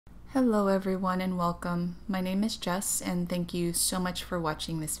Hello everyone and welcome. My name is Jess and thank you so much for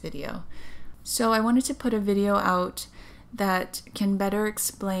watching this video. So I wanted to put a video out that can better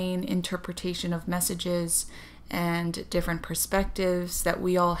explain interpretation of messages and different perspectives that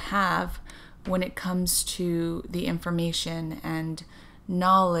we all have when it comes to the information and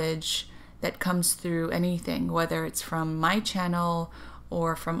knowledge that comes through anything, whether it's from my channel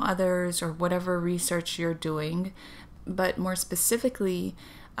or from others or whatever research you're doing, but more specifically,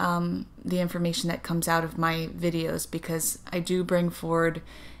 the information that comes out of my videos, because I do bring forward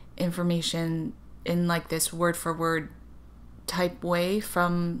information in like this word for word type way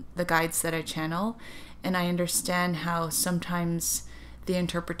from the guides that I channel, and I understand how sometimes the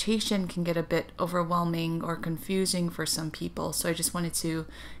interpretation can get a bit overwhelming or confusing for some people. So I just wanted to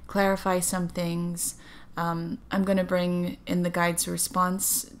clarify some things. I'm going to bring in the guide's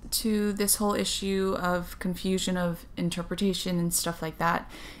response to this whole issue of confusion of interpretation and stuff like that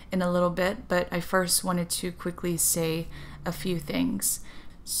in a little bit, but I first wanted to quickly say a few things.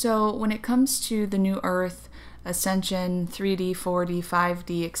 So when it comes to the new earth, Ascension, 3D, 4D,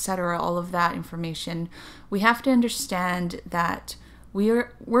 5D, etc., all of that information, we have to understand that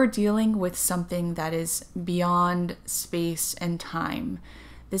we're dealing with something that is beyond space and time.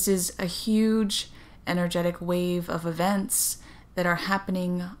 This is a huge energetic wave of events that are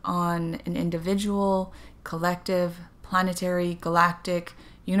happening on an individual, collective, planetary, galactic,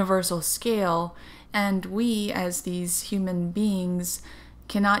 universal scale, and we as these human beings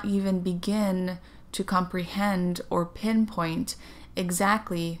cannot even begin to comprehend or pinpoint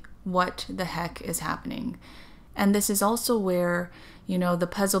exactly what the heck is happening. And this is also where, the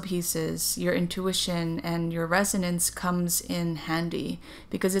puzzle pieces, your intuition and your resonance comes in handy,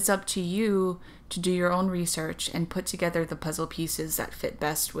 because it's up to you to do your own research and put together the puzzle pieces that fit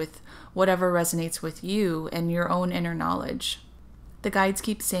best with whatever resonates with you and your own inner knowledge. The guides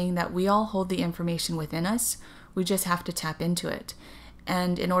keep saying that we all hold the information within us, we just have to tap into it.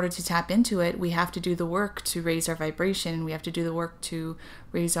 And in order to tap into it, we have to do the work to raise our vibration. We have to do the work to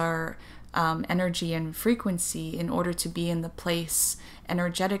raise our energy and frequency in order to be in the place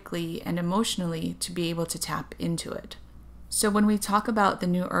energetically and emotionally to be able to tap into it. So when we talk about the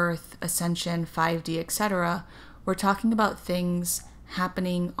new earth, Ascension, 5D, etc., we're talking about things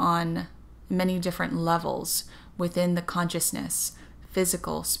happening on many different levels within the consciousness,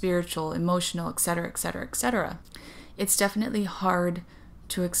 physical, spiritual, emotional, etc., etc., etc. It's definitely hard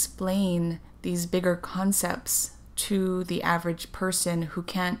to explain these bigger concepts to the average person who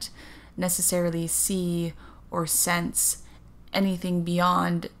can't necessarily see or sense anything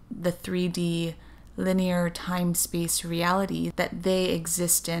beyond the 3D linear time-space reality that they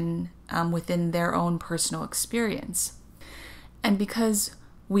exist in within their own personal experience. And because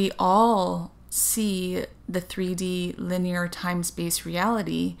we all see the 3D linear time-space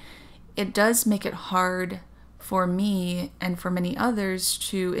reality, it does make it hard for me and for many others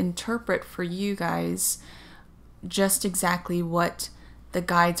to interpret for you guys just exactly what the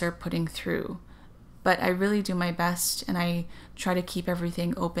guides are putting through. But I really do my best, and I try to keep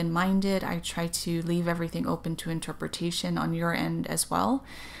everything open-minded. I try to leave everything open to interpretation on your end as well.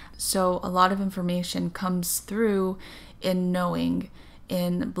 So a lot of information comes through in knowing,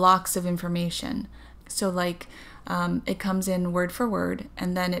 in blocks of information. So like it comes in word for word,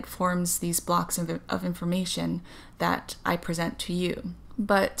 and then it forms these blocks of information that I present to you.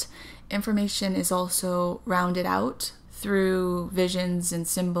 But information is also rounded out through visions and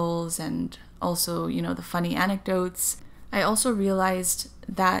symbols, and also, the funny anecdotes. I also realized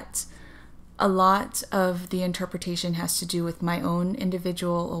that a lot of the interpretation has to do with my own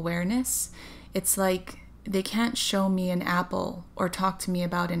individual awareness. It's like they can't show me an apple or talk to me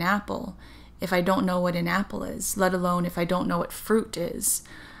about an apple if I don't know what an apple is, let alone if I don't know what fruit is.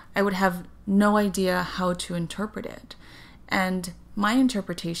 I would have no idea how to interpret it. And my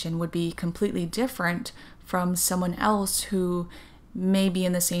interpretation would be completely different from someone else who may be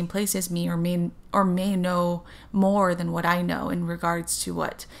in the same place as me or may know more than what I know in regards to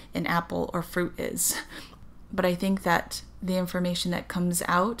what an apple or fruit is. But I think that the information that comes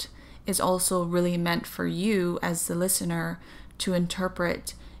out is also really meant for you as the listener to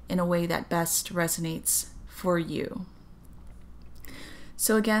interpret in a way that best resonates for you.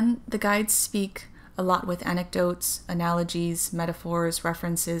 So again, the guides speak a lot with anecdotes, analogies, metaphors,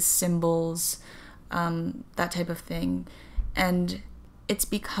 references, symbols, that type of thing. And it's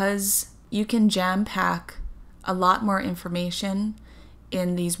because you can jam-pack a lot more information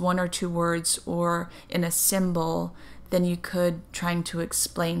in these one or two words or in a symbol than you could trying to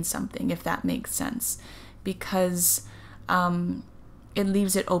explain something, if that makes sense. Because it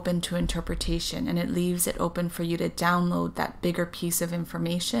leaves it open to interpretation, and it leaves it open for you to download that bigger piece of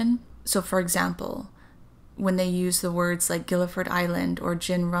information. So for example, when they use the words like Guilford Island or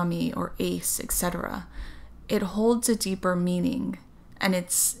gin rummy or ace, etc., it holds a deeper meaning. And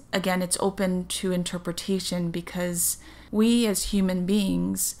it's open to interpretation because we as human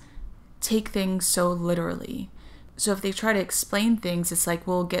beings take things so literally. So if they try to explain things, it's like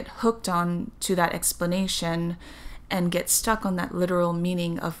we'll get hooked on to that explanation and get stuck on that literal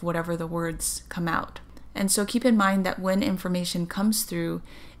meaning of whatever the words come out. And so keep in mind that when information comes through,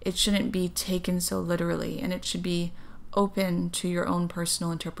 it shouldn't be taken so literally, and it should be open to your own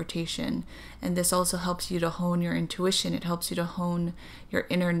personal interpretation. And this also helps you to hone your intuition. It helps you to hone your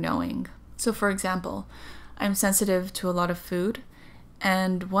inner knowing. So for example, I'm sensitive to a lot of food,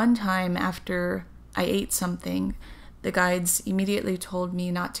 and one time after I ate something, the guides immediately told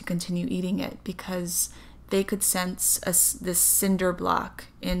me not to continue eating it because they could sense this cinder block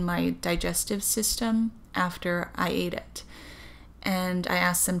in my digestive system after I ate it. And I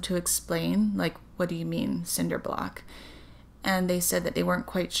asked them to explain, like, what do you mean, cinder block? And they said that they weren't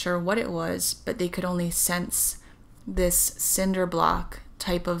quite sure what it was, but they could only sense this cinder block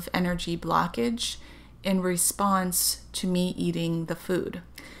type of energy blockage in response to me eating the food.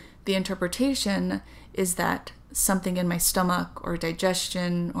 The interpretation is that something in my stomach or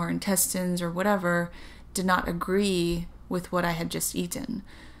digestion or intestines or whatever did not agree with what I had just eaten.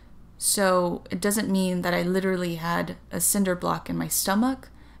 So it doesn't mean that I literally had a cinder block in my stomach,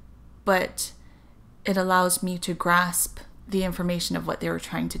 but it allows me to grasp the information of what they were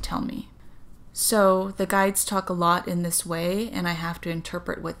trying to tell me. So the guides talk a lot in this way, and I have to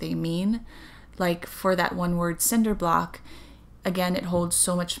interpret what they mean. Like for that one word cinder block, again, it holds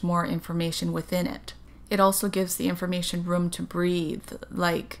so much more information within it. It also gives the information room to breathe.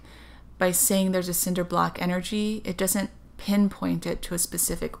 Like by saying there's a cinder block energy, it doesn't pinpoint it to a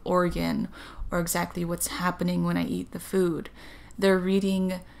specific organ or exactly what's happening when I eat the food. They're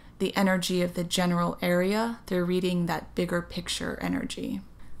reading the energy of the general area. They're reading that bigger picture energy.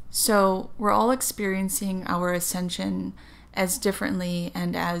 So we're all experiencing our ascension as differently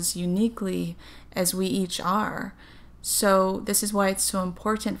and as uniquely as we each are. So this is why it's so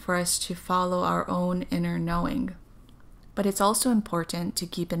important for us to follow our own inner knowing. But it's also important to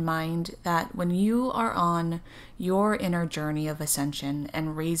keep in mind that when you are on your inner journey of ascension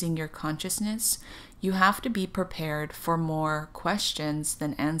and raising your consciousness, you have to be prepared for more questions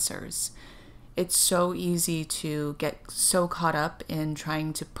than answers. It's so easy to get so caught up in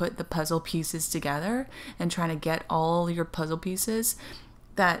trying to put the puzzle pieces together and trying to get all your puzzle pieces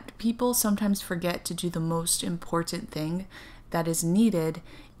that people sometimes forget to do the most important thing that is needed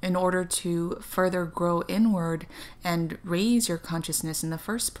in order to further grow inward and raise your consciousness in the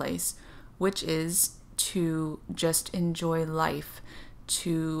first place, which is to just enjoy life,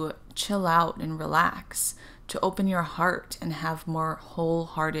 to chill out and relax, to open your heart and have more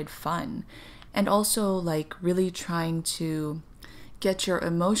wholehearted fun. And also like really trying to get your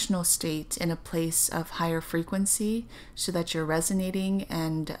emotional state in a place of higher frequency so that you're resonating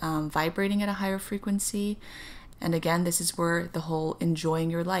and vibrating at a higher frequency. And again, this is where the whole enjoying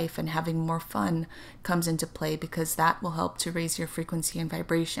your life and having more fun comes into play, because that will help to raise your frequency and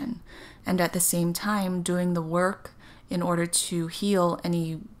vibration. And at the same time, doing the work in order to heal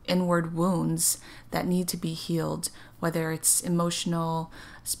any inward wounds that need to be healed, whether it's emotional,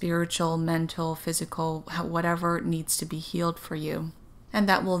 spiritual, mental, physical, whatever needs to be healed for you. And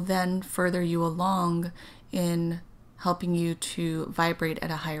that will then further you along in helping you to vibrate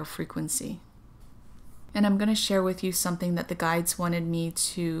at a higher frequency. And I'm going to share with you something that the guides wanted me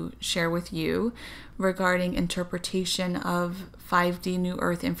to share with you regarding interpretation of 5D New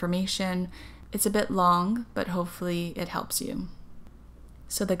Earth information. It's a bit long, but hopefully it helps you.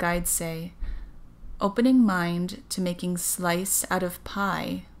 So the guides say, opening mind to making slice out of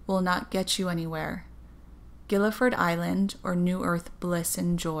pie will not get you anywhere. Guilford Island or New Earth bliss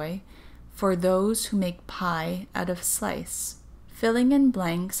and joy for those who make pie out of slice. Filling in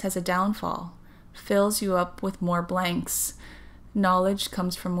blanks has a downfall. Fills you up with more blanks. Knowledge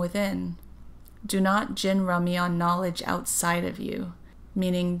comes from within. Do not gin rummy on knowledge outside of you,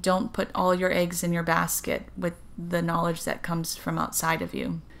 meaning don't put all your eggs in your basket with the knowledge that comes from outside of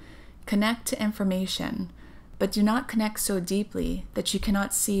you. Connect to information, but do not connect so deeply that you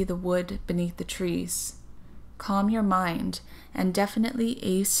cannot see the wood beneath the trees. Calm your mind, and definitely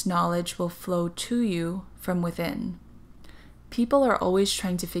ace knowledge will flow to you from within. People are always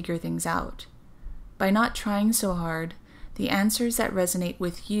trying to figure things out. By not trying so hard, the answers that resonate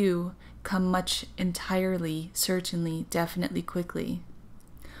with you come much entirely, certainly, definitely, quickly.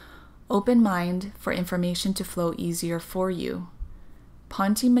 Open mind for information to flow easier for you.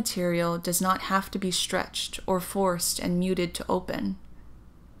 Ponti material does not have to be stretched or forced and muted to open.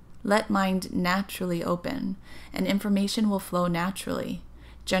 Let mind naturally open, and information will flow naturally,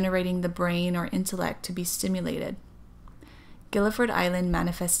 generating the brain or intellect to be stimulated. Guilford Island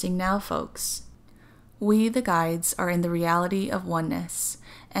manifesting now, folks. We, the guides, are in the reality of oneness,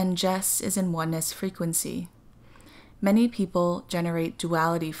 and Jess is in oneness frequency. Many people generate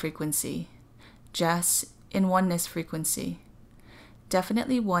duality frequency. Jess in oneness frequency.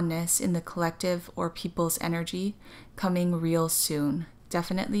 Definitely oneness in the collective or people's energy, coming real soon.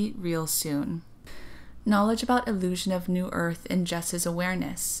 Definitely real soon. Knowledge about illusion of New Earth in Jess's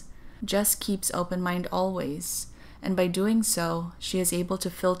awareness. Jess keeps open mind always, and by doing so, she is able to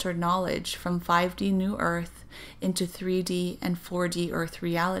filter knowledge from 5D New Earth into 3D and 4D Earth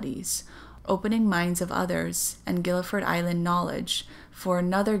realities, opening minds of others and Guilford Island knowledge for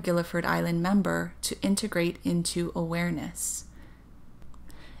another Guilford Island member to integrate into awareness.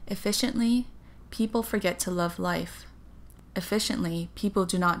 Efficiently, people forget to love life. Efficiently, people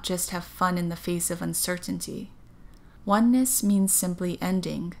do not just have fun in the face of uncertainty. Oneness means simply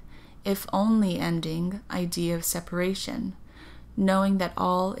ending, if only ending, idea of separation, knowing that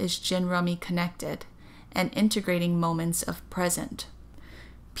all is Jin-Rumi connected, and integrating moments of present.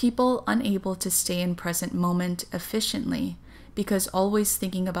 People unable to stay in present moment efficiently because always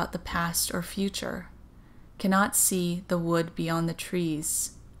thinking about the past or future, cannot see the wood beyond the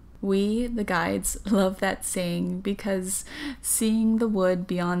trees. We, the guides, love that saying because seeing the wood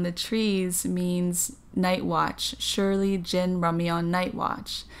beyond the trees means night watch. Surely Jin-Rumi on night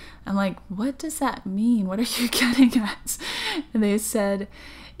watch. I'm like, what does that mean? What are you getting at? And they said,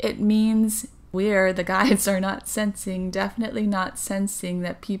 it means we're, the guides, are not sensing, definitely not sensing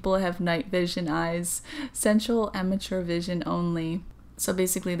that people have night vision eyes, central amateur vision only. So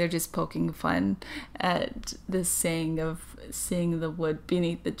basically they're just poking fun at this saying of seeing the wood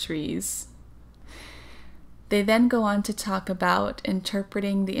beneath the trees. They then go on to talk about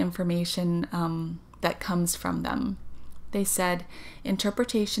interpreting the information that comes from them. They said,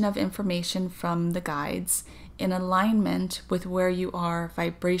 interpretation of information from the guides in alignment with where you are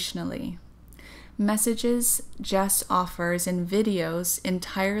vibrationally. Messages Jess offers in videos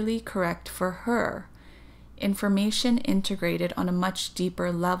entirely correct for her. Information integrated on a much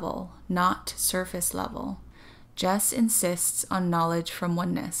deeper level, not surface level. Jess insists on knowledge from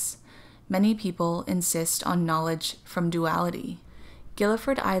oneness. Many people insist on knowledge from duality.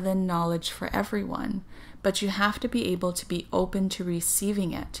 Guilford Island knowledge for everyone, but you have to be able to be open to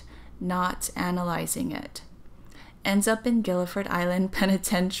receiving it, not analyzing it. Ends up in Guilford Island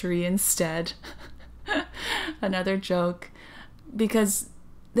Penitentiary instead. Another joke, because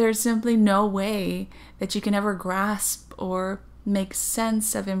there's simply no way that you can ever grasp or make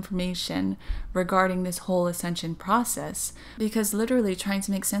sense of information regarding this whole ascension process, because literally trying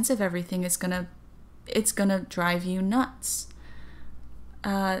to make sense of everything is gonna drive you nuts.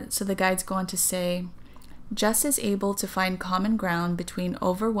 So the guides go on to say, Jess is able to find common ground between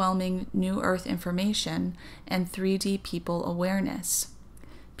overwhelming New Earth information and 3D people awareness.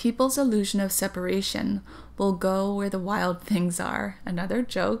 People's illusion of separation will go where the wild things are. Another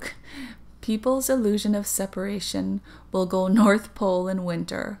joke. People's illusion of separation will go North Pole in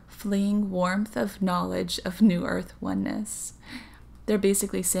winter, fleeing warmth of knowledge of New Earth oneness. They're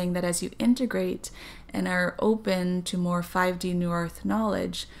basically saying that as you integrate and are open to more 5D New Earth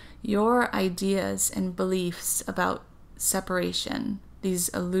knowledge, your ideas and beliefs about separation, this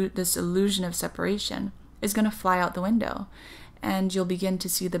illusion of separation, is going to fly out the window. And you'll begin to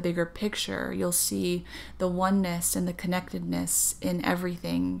see the bigger picture. You'll see the oneness and the connectedness in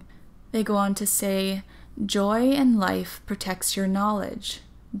everything. They go on to say, joy in life protects your knowledge.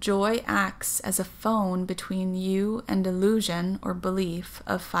 Joy acts as a phone between you and illusion or belief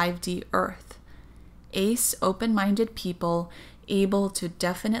of 5D Earth. Ace, open-minded people able to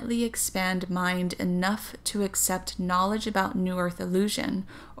definitely expand mind enough to accept knowledge about New Earth illusion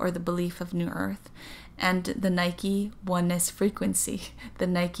or the belief of New Earth, and the Nike oneness frequency. The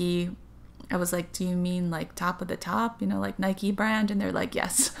Nike, I was like, do you mean like top of the top, like Nike brand? And they're like,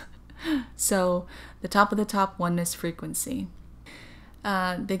 yes. So the top of the top oneness frequency.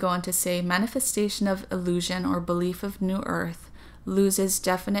 They go on to say, manifestation of illusion or belief of New Earth loses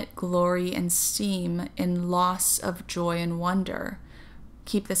definite glory and steam in loss of joy and wonder.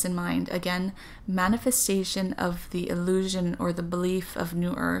 Keep this in mind. Again, manifestation of the illusion or the belief of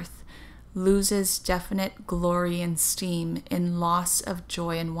New Earth loses definite glory and steam in loss of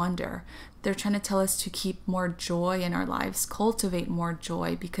joy and wonder. They're trying to tell us to keep more joy in our lives, cultivate more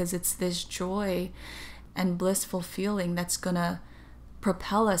joy, because it's this joy and blissful feeling that's going to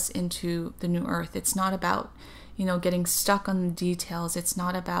propel us into the New Earth. It's not about, getting stuck on the details. It's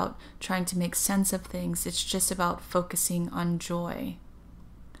not about trying to make sense of things. It's just about focusing on joy.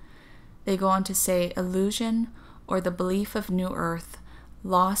 They go on to say, illusion or the belief of new earth,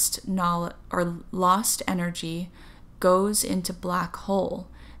 lost knowledge or lost energy, goes into black hole,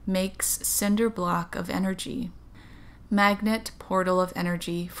 makes cinder block of energy, magnet portal of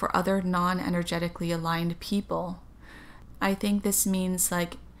energy for other non-energetically aligned people. I think this means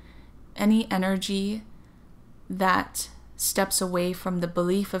like any energy that steps away from the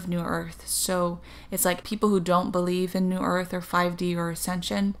belief of new earth. So it's like people who don't believe in new earth or 5D or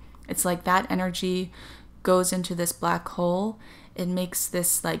ascension, it's like that energy goes into this black hole. It makes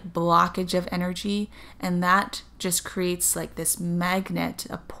this like blockage of energy, and that just creates like this magnet,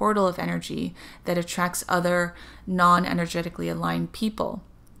 a portal of energy that attracts other non-energetically aligned people.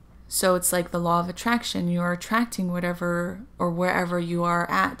 So it's like the law of attraction. You're attracting whatever or wherever you are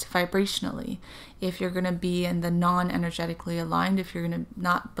at vibrationally. If you're going to be in the non-energetically aligned, if you're going to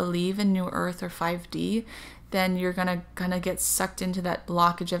not believe in new earth or 5D, then you're going to kind of get sucked into that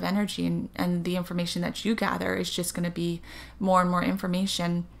blockage of energy, and the information that you gather is just going to be more and more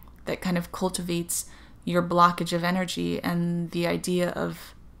information that kind of cultivates your blockage of energy and the idea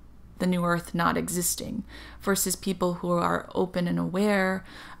of the new earth not existing, versus people who are open and aware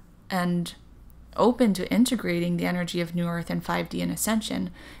and open to integrating the energy of new earth and 5D and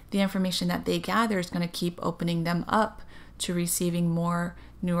ascension. The information that they gather is going to keep opening them up to receiving more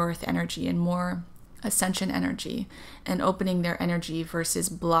new earth energy and more ascension energy, and opening their energy versus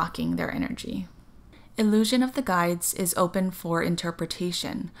blocking their energy. Illusion of the guides is open for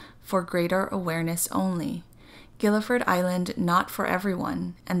interpretation, for greater awareness only. Guilford Island not for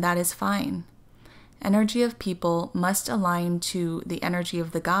everyone, and that is fine. Energy of people must align to the energy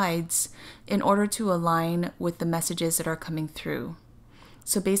of the guides in order to align with the messages that are coming through.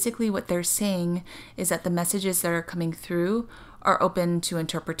 So basically what they're saying is that the messages that are coming through are open to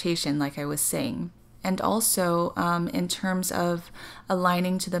interpretation, like I was saying. And also, in terms of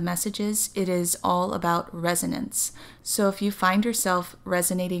aligning to the messages, it is all about resonance. So if you find yourself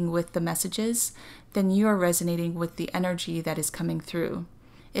resonating with the messages, then you are resonating with the energy that is coming through.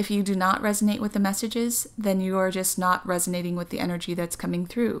 If you do not resonate with the messages, then you are just not resonating with the energy that's coming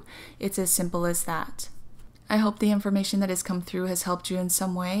through. It's as simple as that. I hope the information that has come through has helped you in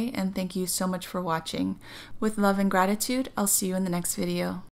some way, and thank you so much for watching. With love and gratitude, I'll see you in the next video.